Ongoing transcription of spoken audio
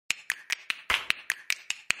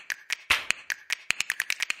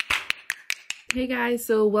Hey guys,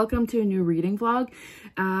 so welcome to a new reading vlog.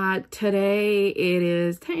 Today it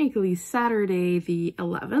is technically Saturday the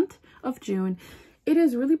 11th of June. It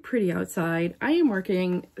is really pretty outside. I am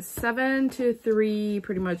working 7 to 3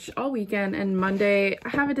 pretty much all weekend, and Monday I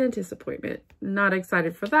have a dentist appointment. Not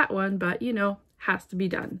excited for that one, but you know, has to be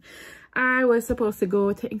done. I was supposed to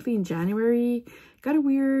go technically in January. Got a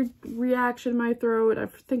weird reaction in my throat. I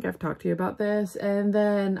think I've talked to you about this, and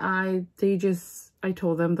then I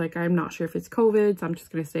told them, like, I'm not sure if it's COVID, so I'm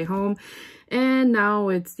just gonna stay home. And now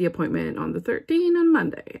it's the appointment on the 13th on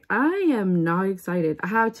Monday. I am not excited. I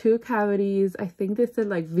have 2 cavities. I think they said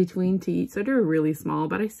like between teeth, so they're really small,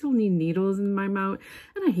 but I still need needles in my mouth,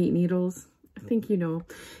 and I hate needles. I think you know.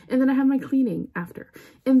 And then I have my cleaning after.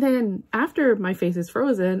 And then after my face is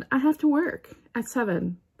frozen, I have to work at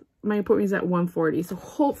 7. My appointment is at 1:40, so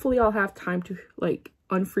hopefully I'll have time to like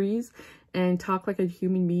unfreeze and talk like a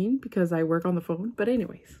human being because I work on the phone. But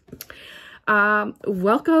anyways,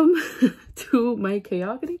 welcome to my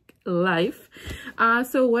chaotic life.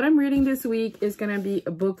 So what I'm reading this week is gonna be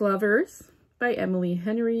Book Lovers by Emily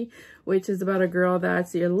Henry, which is about a girl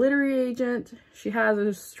that's a literary agent. She has a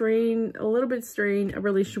little bit strained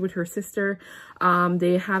relationship with her sister.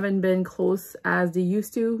 They haven't been close as they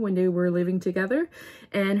used to when they were living together,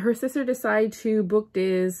 and her sister decided to book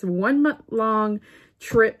this 1-month-long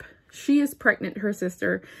trip. She is pregnant, her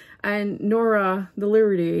sister, and Nora, the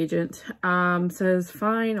literary agent, says,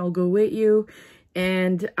 fine, I'll go with you.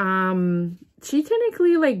 And she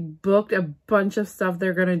technically like booked a bunch of stuff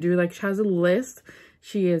they're gonna do. Like, she has a list.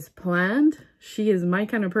 She is planned. She is my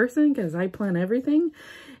kind of person because I plan everything.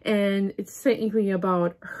 And it's technically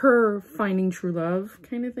about her finding true love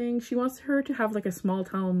kind of thing. She wants her to have like a small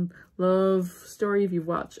town love story. If you've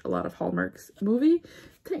watched a lot of Hallmark's movie,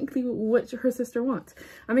 technically what her sister wants.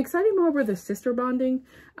 I'm excited more about the sister bonding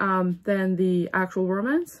than the actual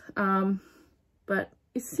romance, but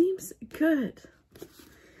it seems good.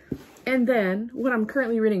 And then what I'm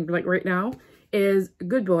currently reading like right now is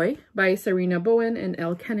Good Boy by Serena Bowen and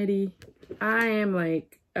Elle Kennedy. I am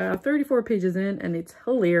like 34 pages in, and it's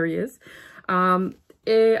hilarious. I've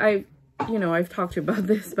talked to you about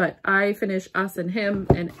this, but I finished Us and Him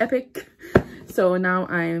and Epic, so now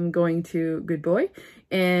I am going to Good Boy.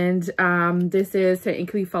 And this is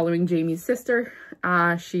technically following Jamie's sister.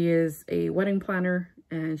 She is a wedding planner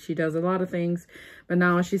and she does a lot of things, but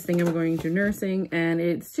now she's thinking of going to nursing, and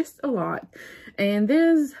it's just a lot. And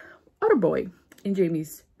there's other boy in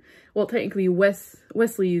Jamie's, well, technically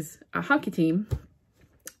Wesley's hockey team.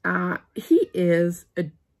 He is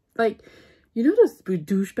like, you know, those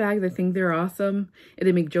douchebags that think they're awesome and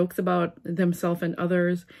they make jokes about themselves and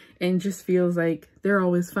others and just feels like they're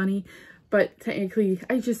always funny. But technically,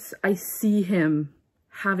 I see him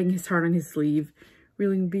having his heart on his sleeve,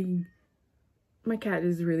 really being... My cat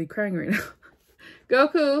is really crying right now.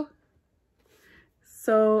 Goku!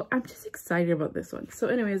 So I'm just excited about this one. So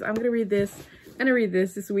anyways, I'm gonna read this and I read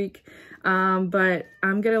this week. But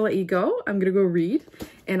I'm gonna let you go. I'm gonna go read,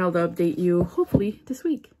 and I'll update you hopefully this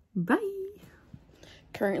week. Bye!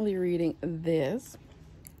 Currently reading this,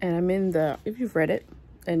 and I'm in the... If you've read it,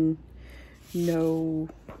 and no...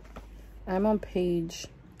 I'm on page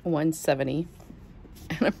 170,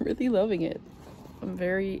 and I'm really loving it. I'm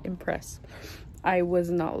very impressed. I was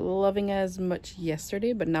not loving as much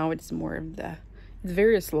yesterday, but now it's more of the... It's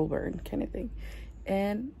very slow burn kind of thing,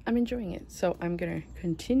 and I'm enjoying it. So I'm gonna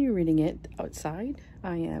continue reading it outside.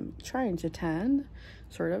 I am trying to tan,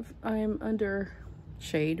 sort of. I am under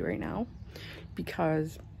shade right now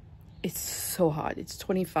because it's so hot. It's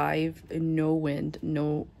 25, no wind,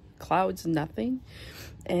 no clouds, nothing,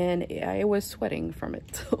 and I was sweating from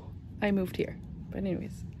it, so I moved here. But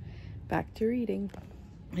anyways, back to reading.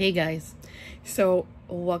 Hey guys, so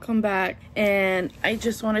welcome back, and I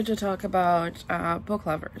just wanted to talk about Book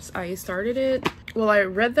Lovers. I started it, well, I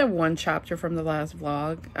read that 1 chapter from the last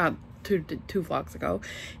vlog, two vlogs ago,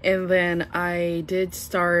 and then I did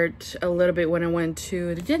start a little bit when I went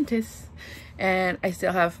to the dentist, and I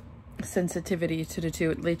still have sensitivity to the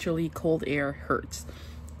tooth. Literally, cold air hurts.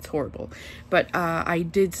 It's horrible. But I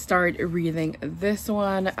did start reading this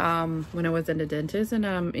one when I was in the dentist, and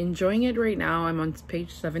I'm enjoying it right now. I'm on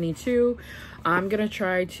page 72. I'm gonna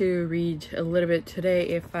try to read a little bit today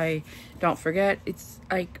if I don't forget. It's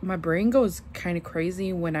like my brain goes kind of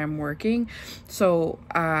crazy when I'm working, so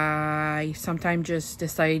I sometimes just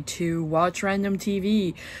decide to watch random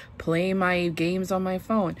TV, play my games on my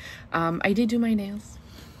phone. I did do my nails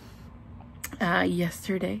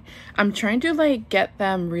yesterday. I'm trying to like get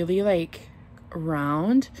them really like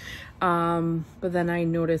round, but then I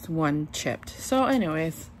noticed one chipped. So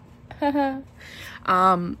anyways,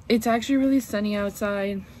 it's actually really sunny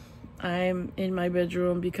outside. I'm in my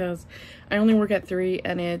bedroom because I only work at 3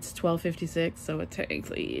 and it's 12:56, so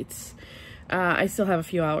technically it's I still have a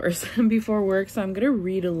few hours before work, so I'm gonna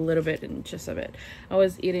read a little bit and just a bit. I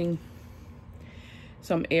was eating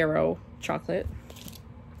some Aero chocolate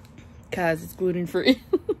because it's gluten-free.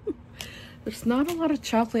 There's not a lot of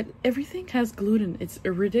chocolate. Everything has gluten. It's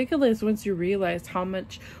ridiculous once you realize how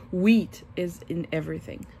much wheat is in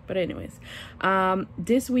everything. But anyways,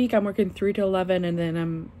 this week I'm working 3 to 11, and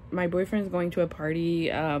then my boyfriend's going to a party,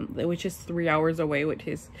 which is 3 hours away with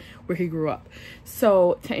where he grew up.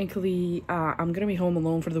 So technically, I'm gonna be home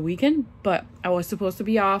alone for the weekend. But I was supposed to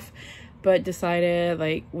be off, but decided,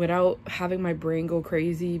 like, without having my brain go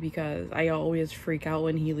crazy, because I always freak out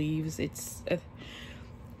when he leaves. It's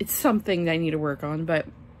something that I need to work on, but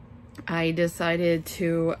I decided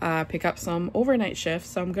to pick up some overnight shifts.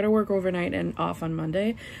 So I'm gonna work overnight and off on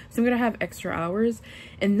Monday. So I'm gonna have extra hours.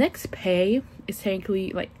 And next pay is technically,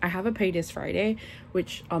 like, I have a pay this Friday,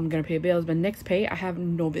 which I'm gonna pay bills, but next pay I have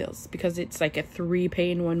no bills because it's like a 3 pay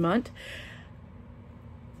in 1 month.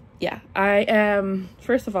 Yeah, I am,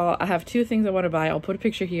 first of all, I have 2 things I want to buy. I'll put a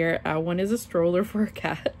picture here. One is a stroller for a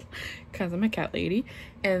cat because I'm a cat lady,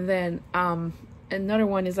 and then another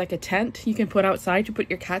one is like a tent you can put outside to put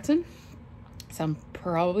your cats in. So I'm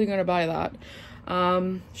probably gonna buy that.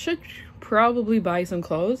 Should probably buy some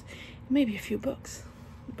clothes, maybe a few books,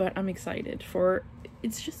 but I'm excited for,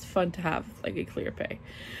 it's just fun to have like a clear pay.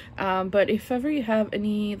 But if ever you have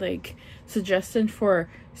any like suggestion for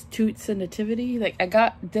tooth sensitivity, like I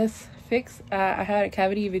got this fixed. I had a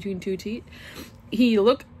cavity between 2 teeth.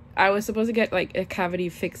 I was supposed to get like a cavity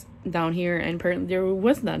fixed down here, and apparently there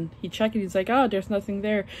was none. He checked and he's like, oh, there's nothing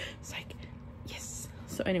there. It's like, yes.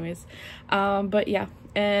 So anyways, but yeah,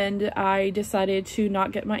 and I decided to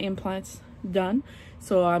not get my implants done,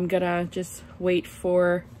 so I'm gonna just wait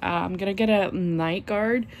for I'm gonna get a night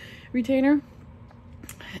guard retainer,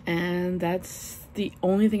 and that's the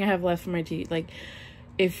only thing I have left for my teeth. Like,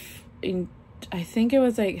 I think it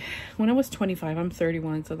was like when I was 25, I'm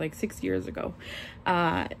 31, so like 6 years ago,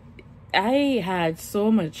 I had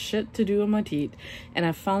so much shit to do on my teeth, and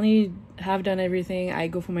I finally have done everything. I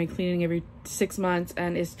go for my cleaning every 6 months,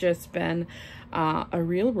 and it's just been a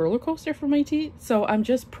real roller coaster for my teeth. So I'm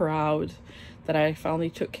just proud that I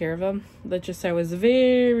finally took care of them. Let's just say I was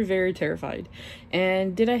very, very terrified.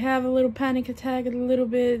 And did I have a little panic attack, a little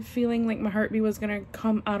bit, feeling like my heartbeat was gonna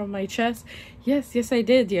come out of my chest? Yes, I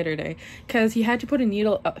did the other day, because he had to put a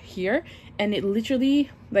needle up here, and it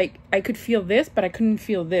literally, like, I could feel this, but I couldn't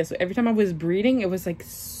feel this. So every time I was breathing, it was like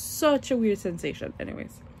such a weird sensation.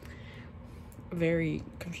 Anyways, very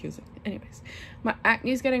confusing. Anyways, my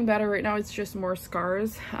acne is getting better right now. It's just more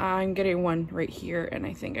scars. I'm getting one right here, and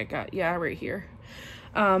I think I got, yeah, right here.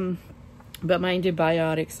 But my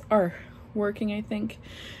antibiotics are working, I think.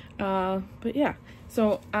 But yeah,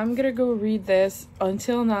 so I'm gonna go read this.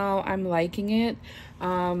 Until now, I'm liking it.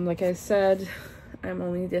 Like I said, I'm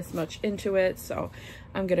only this much into it, so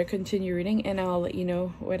I'm gonna continue reading, and I'll let you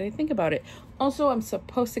know what I think about it. Also, I'm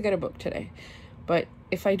supposed to get a book today, but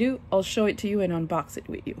if I do, I'll show it to you and unbox it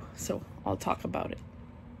with you, so I'll talk about it.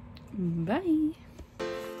 Bye.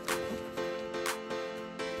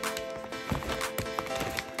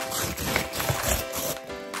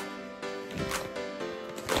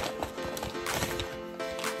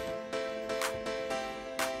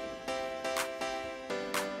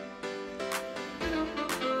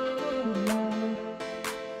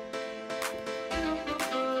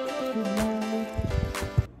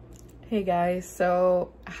 Hey guys,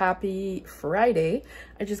 so happy Friday.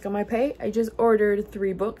 I just got my pay. I just ordered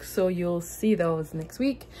 3 books, so you'll see those next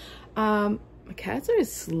week. My cats are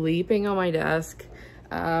sleeping on my desk.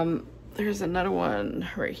 There's another one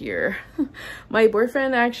right here. My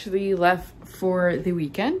boyfriend actually left for the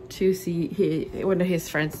weekend to see one of his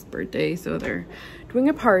friends' birthday, so they're doing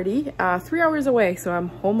a party 3 hours away, so I'm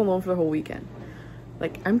home alone for the whole weekend.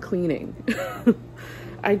 Like, I'm cleaning.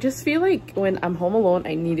 I just feel like when I'm home alone,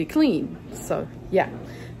 I need to clean. So yeah,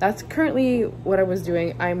 that's currently what I was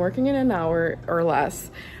doing. I'm working in an hour or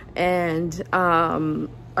less, and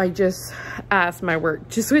I just asked my work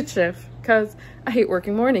to switch shift because I hate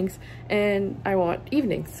working mornings and I want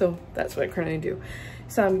evenings. So that's what I'm currently do.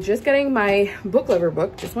 So I'm just getting my book lover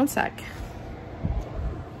book. Just one sec.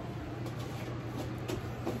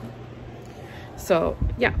 So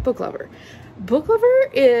yeah, book lover. Book lover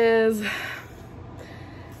is,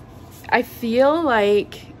 I feel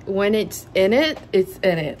like when it's in it, it's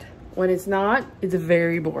in it. When it's not, it's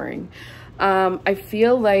very boring. I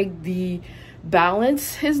feel like the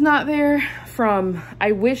balance is not there from,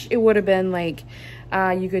 I wish it would have been like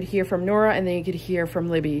You could hear from Nora, and then you could hear from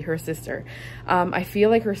Libby, her sister. I feel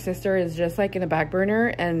like her sister is just like in the back burner,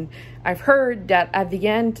 and I've heard that at the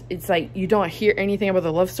end it's like you don't hear anything about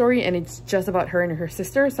the love story and it's just about her and her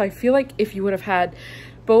sister. So I feel like if you would have had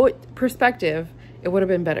both perspective, it would have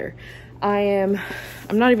been better. I'm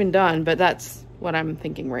not even done, but that's what I'm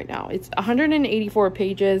thinking right now. It's 184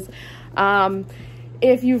 pages.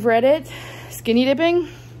 If you've read it, skinny dipping,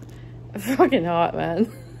 fucking hot,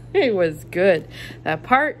 man. It was good. That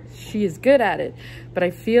part, she is good at it. But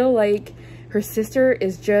I feel like her sister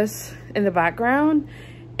is just in the background,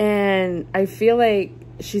 and I feel like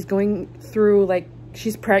she's going through, like,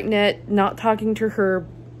 she's pregnant, not talking to her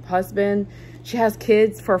husband. She has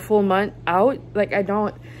kids for a full month out. Like,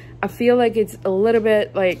 I feel like it's a little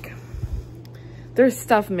bit like there's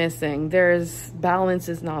stuff missing. There's balance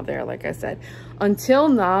is not there, like I said. Until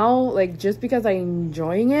now, like, just because I'm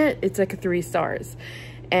enjoying it, it's like a 3 stars.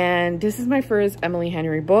 And this is my first Emily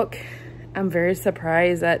Henry book. I'm very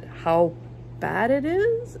surprised at how bad it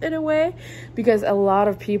is in a way, because a lot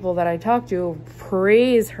of people that I talk to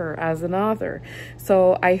praise her as an author.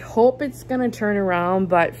 So I hope it's gonna turn around,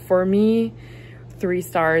 but for me, 3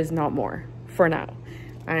 stars, not more for now.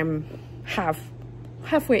 I'm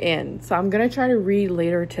halfway in, so I'm gonna try to read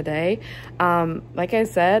later today. Like I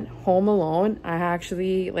said, home alone, I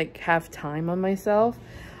actually like have time on myself.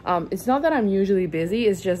 It's not that I'm usually busy,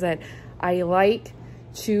 it's just that I like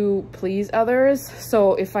to please others.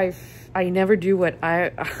 So if I never do what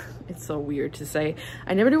it's so weird to say,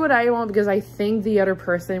 I never do what I want because I think the other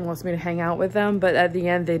person wants me to hang out with them, but at the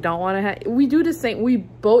end they don't want to. We do the same. We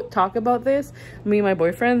both talk about this, me and my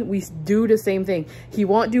boyfriend. We do the same thing. He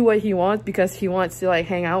won't do what he wants because he wants to like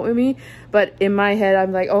hang out with me, but in my head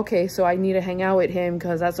I'm like, okay, so I need to hang out with him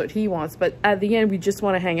because that's what he wants. But at the end we just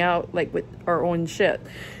want to hang out like with our own shit.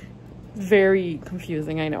 Very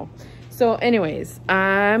confusing, I know. So anyways,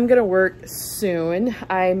 I'm gonna work soon.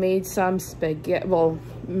 I made some spaghetti. Well,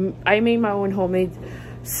 I made my own homemade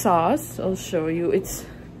sauce. I'll show you.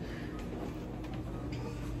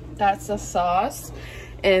 That's the sauce,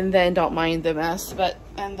 and then don't mind the mess.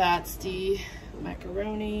 And that's the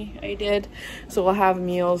macaroni I did. So we'll have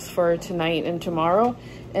meals for tonight and tomorrow,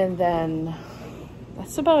 and then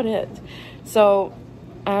that's about it. So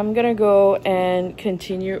I'm gonna go and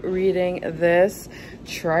continue reading this,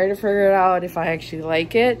 try to figure it out if I actually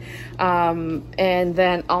like it, and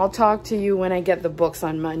then I'll talk to you when I get the books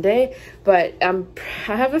on Monday. But I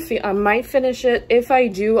have a feel I might finish it. If I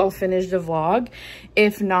do, I'll finish the vlog.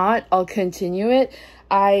 If not, I'll continue it.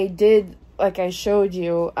 I did, like I showed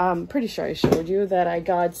you, I'm pretty sure I showed you that I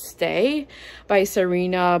got Stay by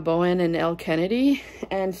Serena Bowen and Elle Kennedy.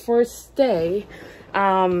 And for Stay,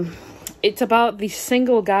 it's about the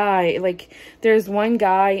single guy. Like, there's one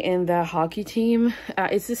guy in the hockey team.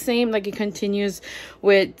 It's the same, like it continues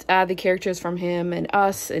with the characters from him and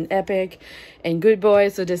Us and Epic and Good Boy.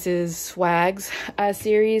 So this is Swag's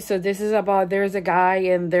series. So this is about, there's a guy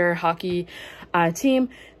in their hockey team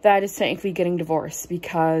that is technically getting divorced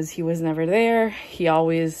because he was never there. He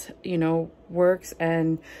always, you know, works,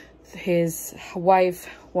 and his wife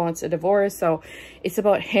wants a divorce. So it's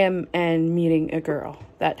about him and meeting a girl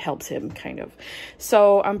that helps him, kind of.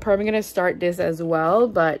 So I'm probably gonna start this as well,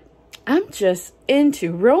 but I'm just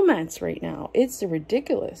into romance right now. It's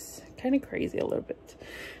ridiculous, kind of crazy a little bit.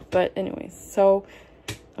 But anyways, so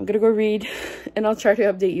I'm gonna go read and I'll try to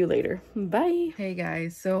update you later. Bye. Hey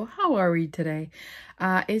guys, so how are we today?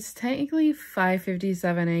 It's technically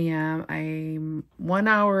 5:57 a.m. I'm 1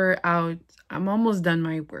 hour out. I'm almost done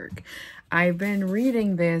my work. I've been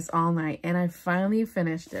reading this all night and I finally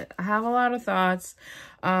finished it. I have a lot of thoughts.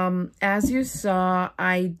 As you saw,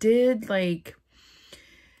 I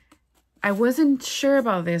wasn't sure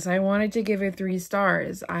about this. I wanted to give it 3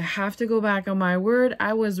 stars. I have to go back on my word.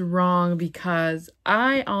 I was wrong because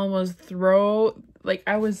I almost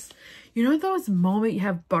you know those moments you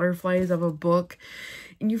have butterflies of a book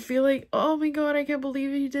and you feel like, oh my god, I can't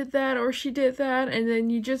believe he did that or she did that, and then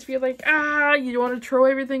you just feel like, you want to throw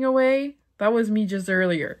everything away? That was me just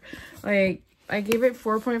earlier. Like, I gave it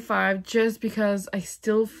 4.5 just because I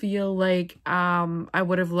still feel like I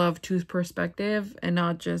would have loved 2 perspective and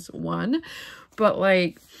not just 1. But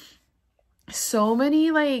like, so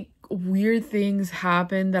many like weird things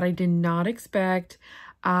happened that I did not expect.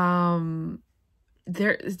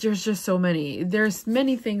 There's just so many. There's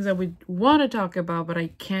many things I would want to talk about, but I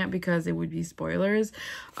can't because it would be spoilers.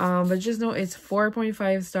 But just know it's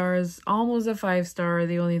 4.5 stars, almost a 5 star.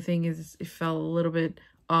 The only thing is it felt a little bit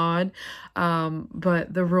odd,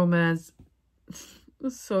 but the romance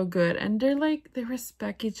was so good, and they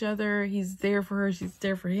respect each other. He's there for her, she's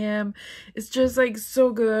there for him. It's just like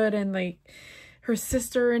so good, and like her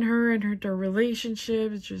sister and their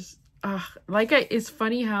relationship is just like it's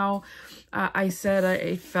funny how I said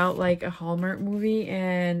it felt like a Hallmark movie,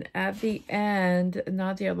 and at the end,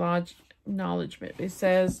 not the acknowledgement, it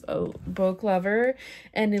says book lover,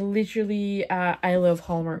 and it literally I love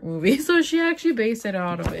Hallmark movies, so she actually based it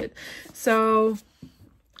out of it. So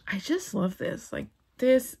I just love this. Like,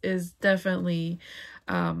 this is definitely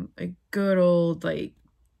a good old like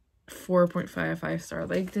 4.5 5-star.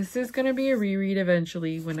 Like, this is gonna be a reread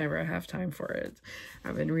eventually whenever I have time for it.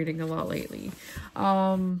 I've been reading a lot lately.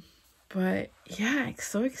 But yeah, it's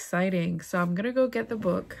so exciting. So I'm gonna go get the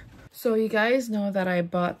book. So you guys know that I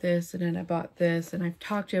bought this and then I bought this, and I've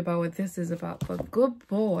talked to you about what this is about, but Good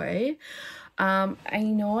Boy, I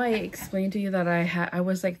know I explained to you that I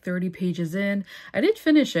was like 30 pages in. I did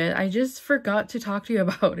finish it. I just forgot to talk to you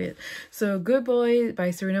about it. So Good Boy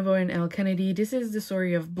by Serena Boy and Elle Kennedy. This is the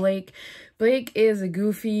story of Blake. Blake is a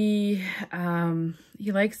goofy,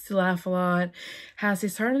 he likes to laugh a lot, has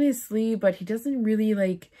his heart on his sleeve, but he doesn't really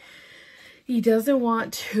like, he doesn't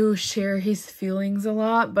want to share his feelings a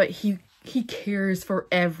lot, but he cares for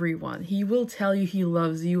everyone. He will tell you he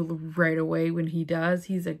loves you right away when he does.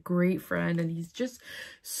 He's a great friend, and he's just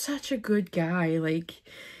such a good guy. Like,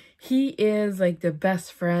 he is like the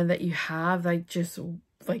best friend that you have. Like, just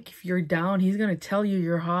like if you're down, he's gonna tell you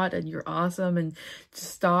you're hot and you're awesome and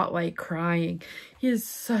just stop like crying. He is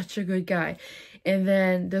such a good guy. And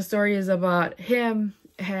then the story is about him.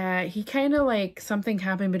 He kind of like, something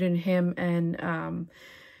happened between him and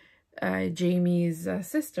Jamie's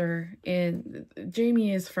sister, and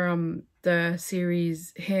Jamie is from the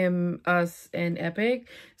series Him, Us, and Epic,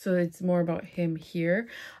 so it's more about him here.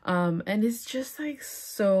 And it's just like,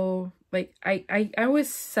 so like I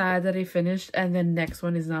was sad that I finished and the next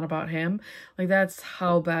one is not about him. Like, that's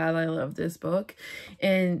how bad I love this book.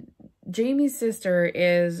 And Jamie's sister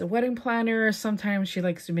is a wedding planner. Sometimes she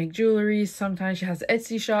likes to make jewelry, sometimes she has an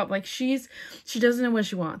Etsy shop. Like, she doesn't know what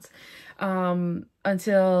she wants.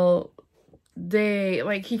 Until they,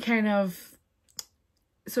 like, he kind of,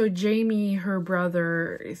 so Jamie, her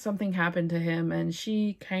brother, something happened to him, and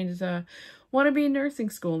she kind of want to be in nursing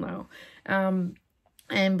school now.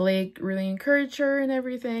 And Blake really encouraged her and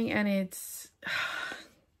everything, and it's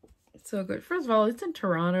so good. First of all, it's in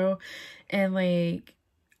Toronto, and like,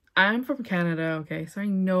 I'm from Canada, okay, so I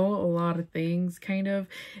know a lot of things, kind of.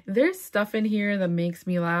 There's stuff in here that makes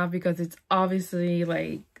me laugh because it's obviously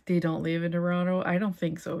like, they don't live in Toronto. I don't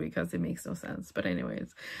think so, because it makes no sense. But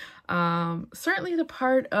anyways, certainly the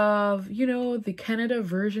part of, you know, the Canada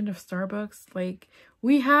version of Starbucks. Like,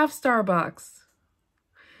 we have Starbucks.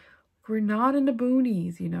 We're not in the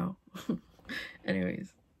boonies, you know.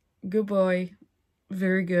 Anyways, Good Boy.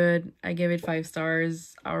 Very good. I gave it 5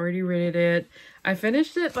 stars. I already rated it. I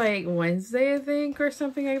finished it like Wednesday, I think, or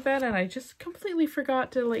something like that, and I just completely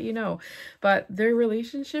forgot to let you know. But their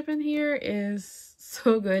relationship in here is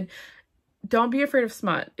so good. Don't be afraid of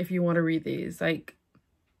smut if you want to read these. Like,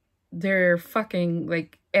 they're fucking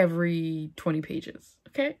like every 20 pages,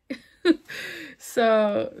 okay?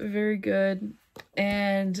 So very good.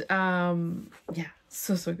 And yeah,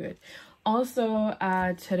 so good. Also,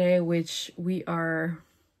 today, which we are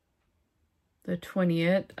the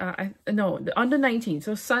 20th, no, on the 19th,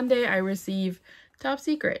 so Sunday, I receive Top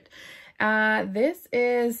Secret. This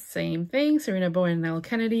is same thing, Serena Boy and Elle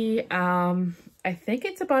Kennedy. I think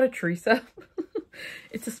it's about a Teresa.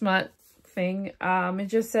 It's a smut thing. It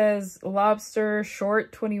just says lobster,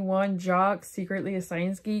 short 21, jock, secretly a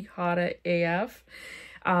science geek, hot AF.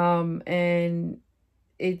 And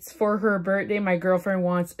it's for her birthday. My girlfriend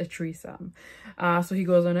wants a threesome. So he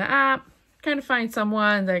goes on an app, kind of finds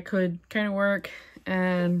someone that could kind of work,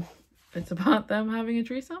 and it's about them having a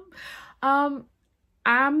threesome. I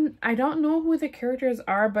don't know who the characters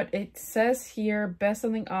are, but it says here,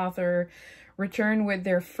 best-selling author returned with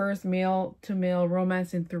their first male-to-male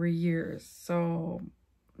romance in 3 years. So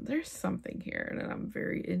there's something here that I'm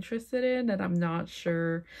very interested in, and I'm not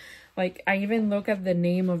sure. Like, I even look at the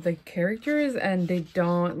name of the characters and they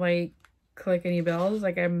don't like click any bells.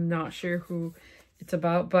 Like, I'm not sure who it's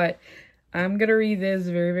about, but I'm gonna read this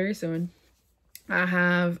very, very soon.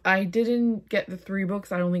 I didn't get the 3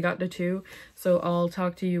 books. I only got the 2, so I'll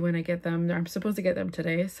talk to you when I get them. I'm supposed to get them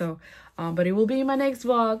today, so but it will be in my next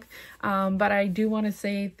vlog. But I do want to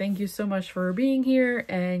say thank you so much for being here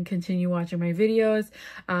and continue watching my videos.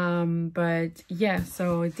 But yeah,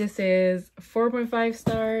 so this is 4.5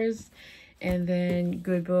 stars, and then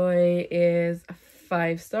Good Boy is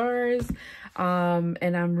 5 stars.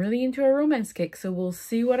 And I'm really into a romance kick, so we'll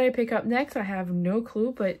see what I pick up next. I have no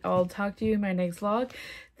clue, but I'll talk to you in my next vlog.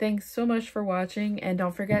 Thanks so much for watching, and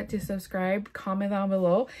don't forget to subscribe, comment down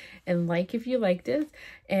below, and like if you liked it,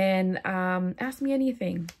 and ask me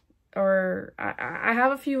anything. Or I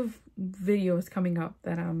have a few videos coming up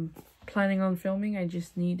that I'm planning on filming. I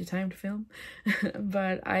just need the time to film.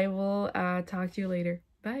 But I will talk to you later.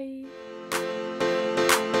 Bye.